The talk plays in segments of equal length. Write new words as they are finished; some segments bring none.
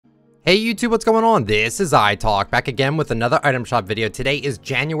Hey YouTube, what's going on? This is iTalk, back again with another item shop video. Today is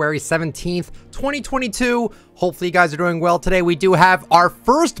January 17th, 2022. Hopefully you guys are doing well. Today we do have our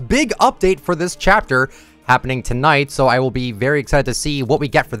first big update for this chapter happening tonight, so I will be very excited to see what we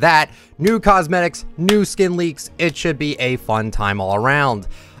get for that. New cosmetics, new skin leaks. It should be a fun time all around.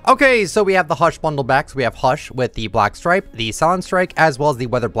 Okay, so we have the Hush bundle back. So we have Hush with the black stripe, the Silent Strike, as well as the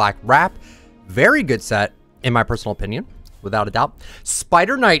Weather Black wrap. Very good set, in my personal opinion. Without a doubt.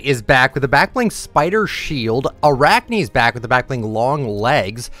 Spider Knight is back with the back bling Spider Shield. Arachne's back with the back bling Long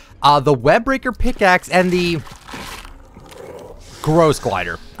Legs. The Webbreaker Pickaxe and the Gross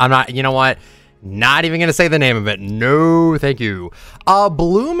Glider. I'm not, you know what? Not even going to say the name of it. No, thank you.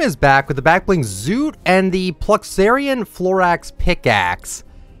 Bloom is back with the back bling Zoot and the Pluxarian Florax Pickaxe.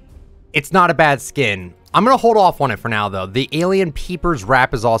 It's not a bad skin. I'm going to hold off on it for now, though. The Alien Peepers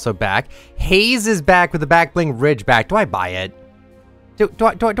wrap is also back. Haze is back with the back bling Ridgeback. Do I buy it? Do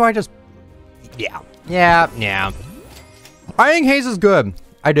I just... Yeah. I think Haze is good.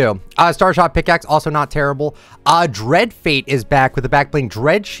 I do. Starshot Pickaxe, also not terrible. Dread Fate is back with the back bling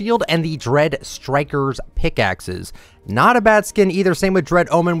Dread Shield and the Dread Strikers Pickaxes. Not a bad skin either. Same with Dread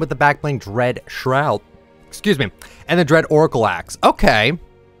Omen with the back bling Dread Shroud. Excuse me. And the Dread Oracle Axe. Okay.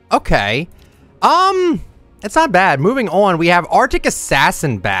 It's not bad. Moving on, we have Arctic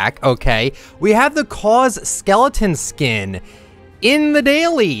Assassin back, okay. We have the Cause Skeleton skin in the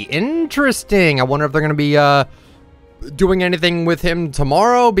daily. Interesting. I wonder if they're going to be doing anything with him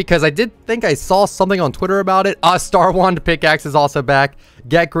tomorrow, because I did think I saw something on Twitter about it. Star Wand Pickaxe is also back.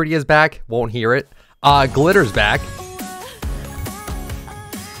 Get Gritty is back. Won't hear it. Glitter's back.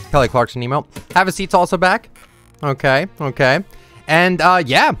 Kelly Clarkson email. Have a Seat's also back. Okay. And,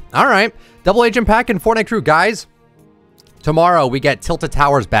 yeah, all right. Double Agent Pack and Fortnite Crew, guys. Tomorrow, we get Tilted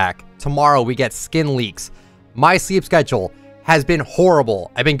Towers back. Tomorrow, we get skin leaks. My sleep schedule has been horrible.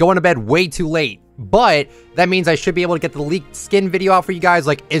 I've been going to bed way too late. But that means I should be able to get the leaked skin video out for you guys,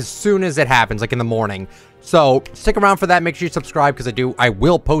 like, as soon as it happens, like, in the morning. So, stick around for that. Make sure you subscribe, because I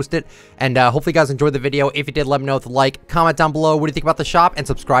will post it. And, hopefully you guys enjoyed the video. If you did, let me know with a like. Comment down below what do you think about the shop, and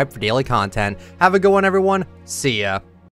subscribe for daily content. Have a good one, everyone. See ya.